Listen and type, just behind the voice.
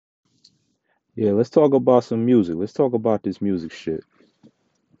Yeah, let's talk about some music. Let's talk about this music shit.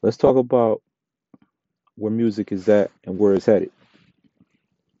 Let's talk about where music is at and where it's headed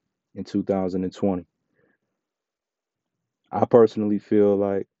in 2020. I personally feel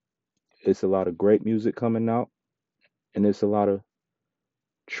like it's a lot of great music coming out and it's a lot of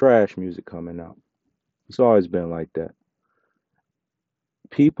trash music coming out. It's always been like that.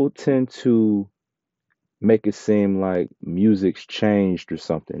 People tend to make it seem like music's changed or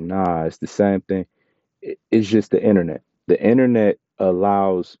something. Nah, it's the same thing. It's just the internet. The internet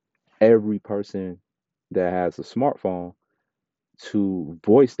allows every person that has a smartphone to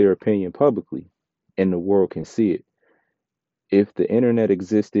voice their opinion publicly and the world can see it. If the internet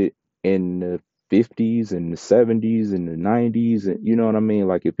existed in the 50s and the 70s and the 90s, and you know what I mean,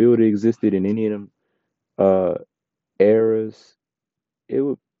 like if it would have existed in any of them uh eras, it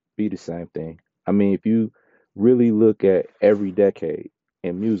would be the same thing. I mean, if you really look at every decade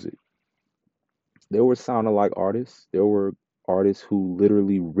in music, there were sounding like artists. There were artists who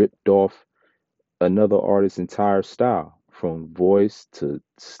literally ripped off another artist's entire style, from voice to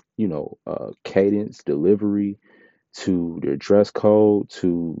cadence, delivery, to their dress code,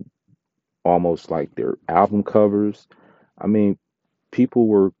 to almost like their album covers. I mean, people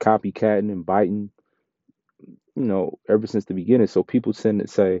were copycatting and biting, ever since the beginning. So people tend to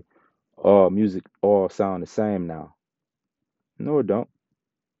say, "Oh, music all sound the same now." No, it don't.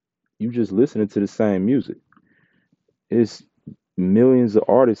 You just listening to the same music. It's millions of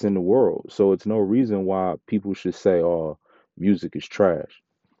artists in the world, so it's no reason why people should say, "Oh, music is trash."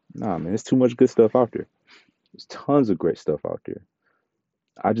 Nah, man, there's too much good stuff out there. There's tons of great stuff out there.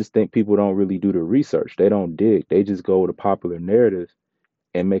 I just think people don't really do the research. They don't dig. They just go with a popular narrative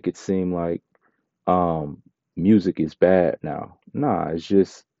and make it seem like um music is bad now. Nah, it's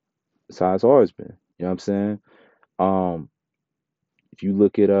how it's always been. You know what I'm saying? Um if you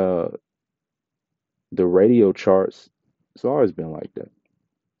look at the radio charts, it's always been like that.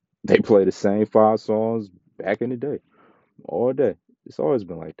 They play the same five songs back in the day, all day. It's always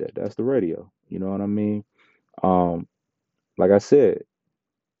been like that. That's the radio. You know what I mean? Um, like I said,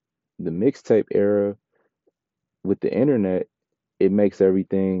 the mixtape era with the internet, it makes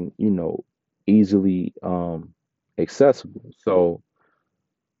everything, easily accessible. So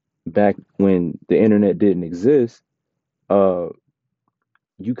back when the internet didn't exist, uh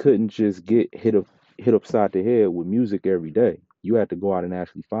you couldn't just get hit upside the head with music every day. You had to go out and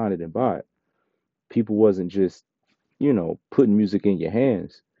actually find it and buy it. People wasn't just, putting music in your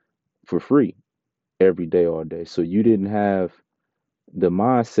hands for free every day all day. So you didn't have the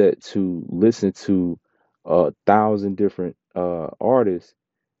mindset to listen to 1,000 different artists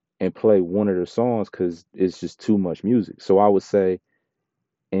and play one of their songs because it's just too much music. So I would say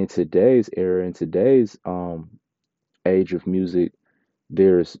in today's era, in today's age of music,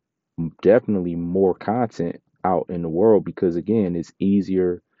 there's definitely more content out in the world because again, it's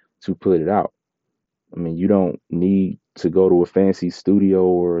easier to put it out. I mean, you don't need to go to a fancy studio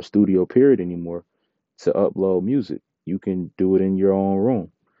or a studio period anymore to upload music. You can do it in your own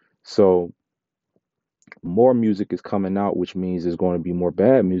room. So more music is coming out, which means there's going to be more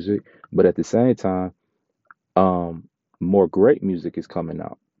bad music, but at the same time, um, more great music is coming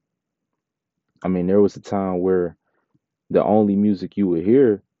out. I mean, there was a time where the only music you would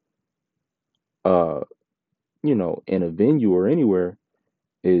hear, uh, in a venue or anywhere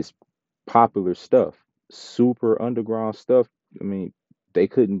is popular stuff, super underground stuff. I mean, they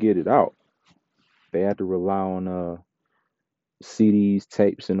couldn't get it out. They had to rely on CDs,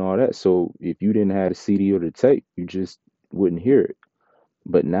 tapes, and all that. So if you didn't have the CD or the tape, you just wouldn't hear it.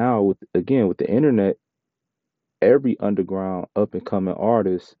 But now, with the internet, every underground up and coming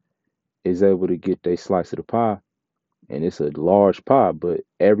artist is able to get their slice of the pie, and it's a large pie, but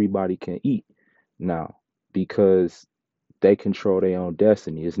everybody can eat now because they control their own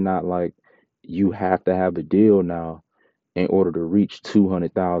destiny. It's not like you have to have a deal now in order to reach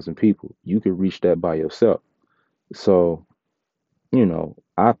 200,000 people. You can reach that by yourself. So,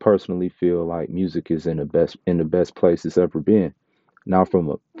 I personally feel like music is in the best place it's ever been. Now from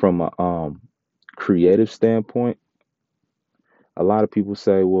a creative standpoint, a lot of people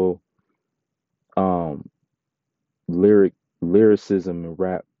say, well, um lyricism and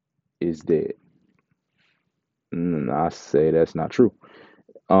rap is dead. I say that's not true.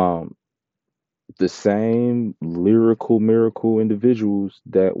 Um the same lyrical miracle individuals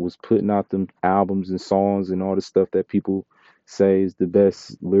that was putting out them albums and songs and all the stuff that people say is the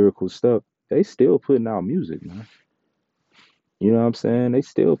best lyrical stuff, they still putting out music, man. You know what I'm saying? They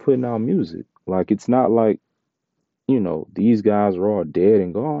still putting out music. Like it's not like, these guys are all dead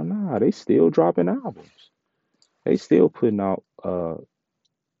and gone. Nah, they still dropping albums. They still putting out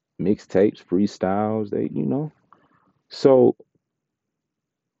mixtapes, freestyles, So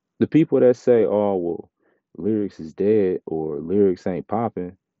the people that say, "Oh, well, lyrics is dead or lyrics ain't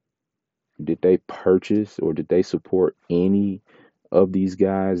popping," did they purchase or did they support any of these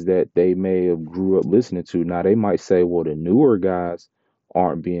guys that they may have grew up listening to? Now they might say, "Well, the newer guys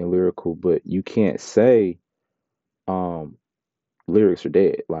aren't being lyrical," but you can't say um lyrics are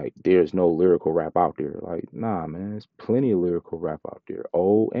dead. Like there's no lyrical rap out there. Like, nah, man, there's plenty of lyrical rap out there,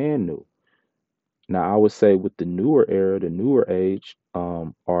 old and new. Now I would say with the newer era, the newer age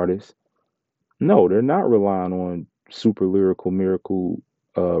artists, no, they're not relying on super lyrical miracle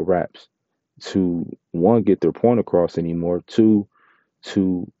raps to one get their point across anymore, two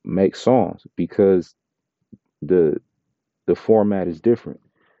to make songs because the the format is different.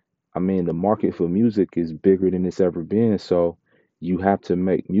 I mean, the market for music is bigger than it's ever been, so you have to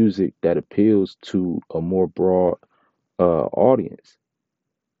make music that appeals to a more broad audience.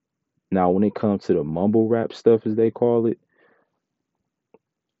 Now, when it comes to the mumble rap stuff, as they call it,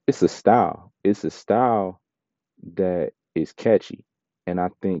 it's a style. It's a style that is catchy. And I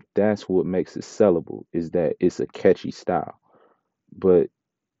think that's what makes it sellable is that it's a catchy style. But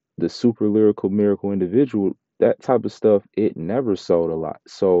the super lyrical miracle individual, that type of stuff, it never sold a lot.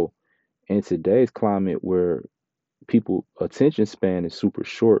 So in today's climate where people attention span is super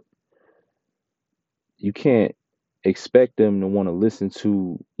short, you can't expect them to want to listen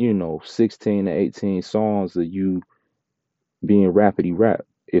to, 16 to 18 songs of you being rapidy rap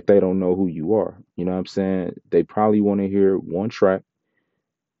if they don't know who you are. You know what I'm saying? They probably want to hear one track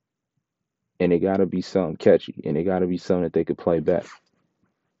and it got to be something catchy and it got to be something that they could play back.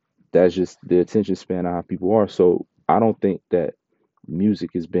 That's just the attention span of how people are. So I don't think that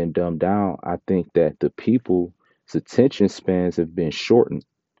music has been dumbed down. I think that the people's attention spans have been shortened.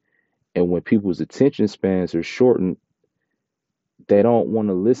 And when people's attention spans are shortened, they don't want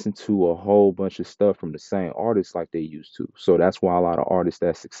to listen to a whole bunch of stuff from the same artist like they used to. So that's why a lot of artists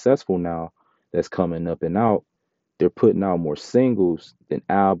that's successful now, that's coming up and out, they're putting out more singles than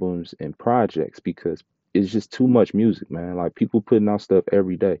albums and projects because it's just too much music, man. Like people putting out stuff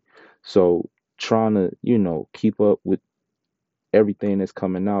every day. So trying to, keep up with everything that's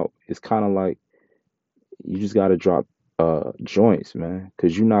coming out, it's kind of like you just got to drop joints, man,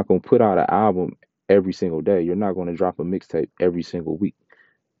 because you're not going to put out an album every single day. You're not going to drop a mixtape every single week.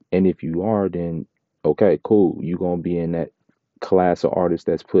 And if you are, then okay, cool. You're going to be in that class of artists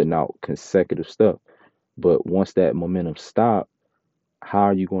that's putting out consecutive stuff. But once that momentum stops, how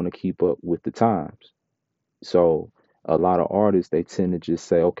are you going to keep up with the times? So a lot of artists they tend to just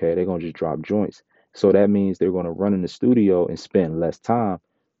say, okay, they're gonna just drop joints. So that means they're gonna run in the studio and spend less time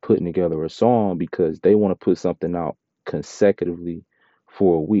putting together a song because they want to put something out consecutively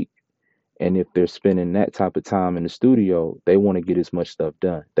for a week. And if they're spending that type of time in the studio, they want to get as much stuff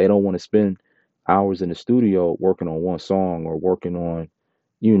done. They don't want to spend hours in the studio working on one song or working on,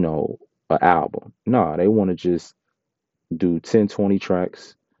 you know, an album. No, they want to just do 10, 20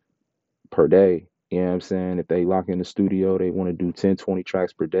 tracks per day. You know what I'm saying? If they lock in the studio, they want to do 10, 20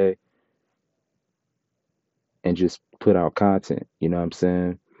 tracks per day and just put out content. You know what I'm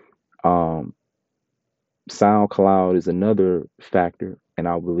saying? Um, SoundCloud is another factor, and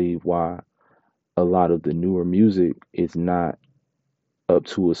I believe why a lot of the newer music is not up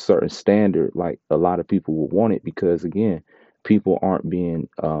to a certain standard like a lot of people would want it because again, people aren't being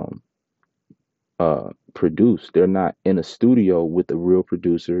produced. They're not in a studio with a real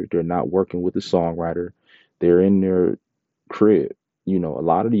producer. They're not working with a songwriter. They're in their crib. A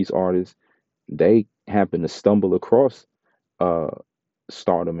lot of these artists they happen to stumble across uh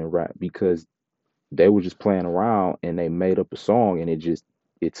stardom and rap because they were just playing around and they made up a song and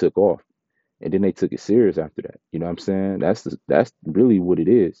it took off and then they took it serious after that. You know what I'm saying? That's really what it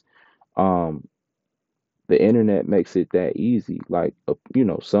is. Um the internet makes it that easy. Like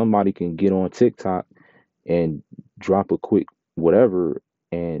somebody can get on TikTok and drop a quick whatever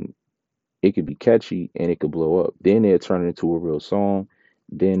and it could be catchy and it could blow up. Then they'll turn it into a real song.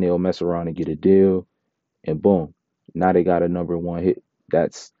 Then they'll mess around and get a deal and boom, now they got a number one hit.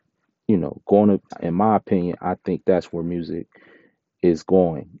 That's going to, in my opinion, I think that's where music is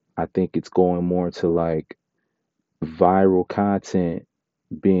going. I think it's going more into like viral content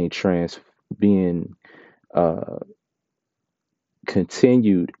being being uh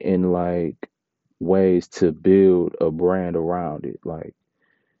continued in like ways to build a brand around it. Like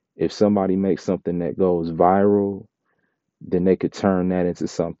if somebody makes something that goes viral, then they could turn that into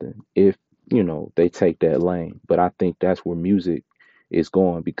something if they take that lane. But I think that's where music is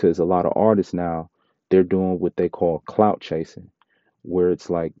going because a lot of artists now they're doing what they call clout chasing, where it's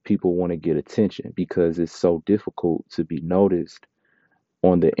like people want to get attention because it's so difficult to be noticed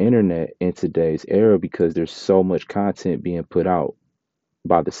on the internet in today's era because there's so much content being put out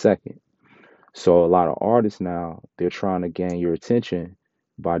by the second. So a lot of artists now, they're trying to gain your attention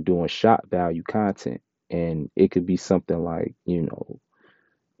by doing shot value content. And it could be something like,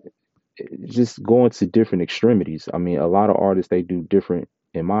 just going to different extremities. I mean, a lot of artists, they do different,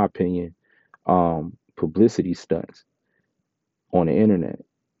 in my opinion, publicity stunts on the internet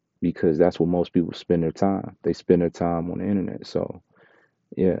because that's what most people spend their time. They spend their time on the internet. So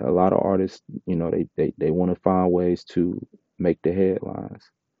yeah, a lot of artists, they want to find ways to make the headlines.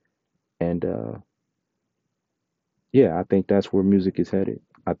 And yeah, I think that's where music is headed.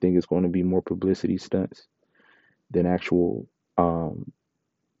 I think it's going to be more publicity stunts than actual, um,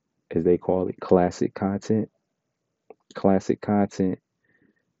 as they call it, classic content. Classic content,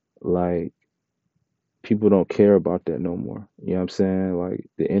 like people don't care about that no more. You know what I'm saying? Like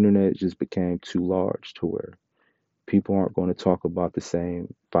the internet just became too large to where people aren't going to talk about the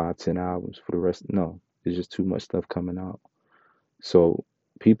same 5, 10 albums for the rest. No, there's just too much stuff coming out. So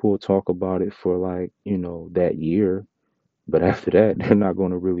people will talk about it for like, that year, but after that, they're not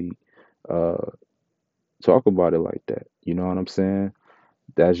going to really uh talk about it like that. You know what I'm saying?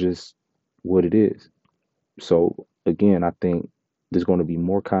 That's just what it is. So again, I think there's going to be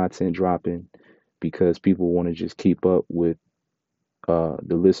more content dropping because people want to just keep up with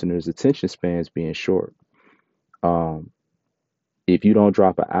the listeners' attention spans being short. Um, if you don't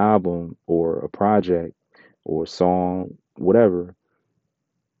drop an album or a project or a song, whatever,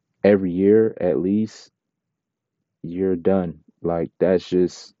 every year at least, you're done. Like that's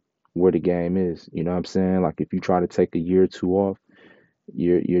just where the game is. You know what I'm saying? Like if you try to take a year or two off,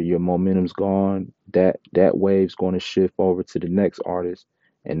 your momentum's gone. That wave's going to shift over to the next artist,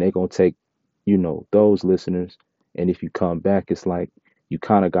 and they're gonna take, those listeners. And if you come back, it's like you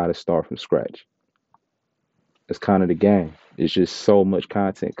kind of got to start from scratch. It's kind of the game. It's just so much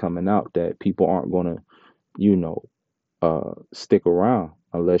content coming out that people aren't gonna, you know, stick around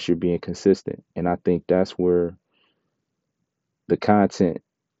unless you're being consistent. And I think that's where the content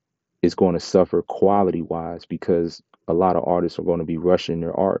is going to suffer quality wise because a lot of artists are going to be rushing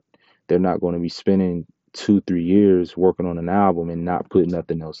their art. They're not going to be spending 2, 3 years working on an album and not putting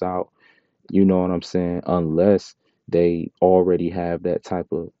nothing else out. You know what I'm saying? Unless they already have that type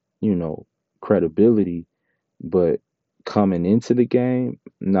of, you know, credibility. But coming into the game,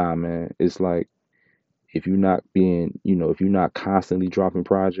 nah, man, it's like if you're not being, if you're not constantly dropping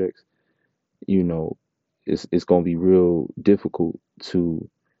projects, you know, it's gonna be real difficult to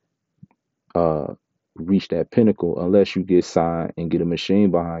uh reach that pinnacle unless you get signed and get a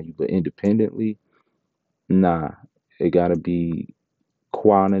machine behind you. But independently, nah, it gotta be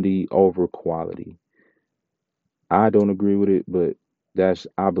quantity over quality. I don't agree with it, but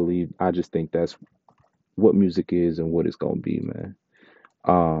I just think that's what music is and what it's gonna be, man.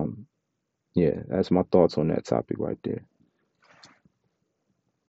 Um, yeah, that's my thoughts on that topic right there.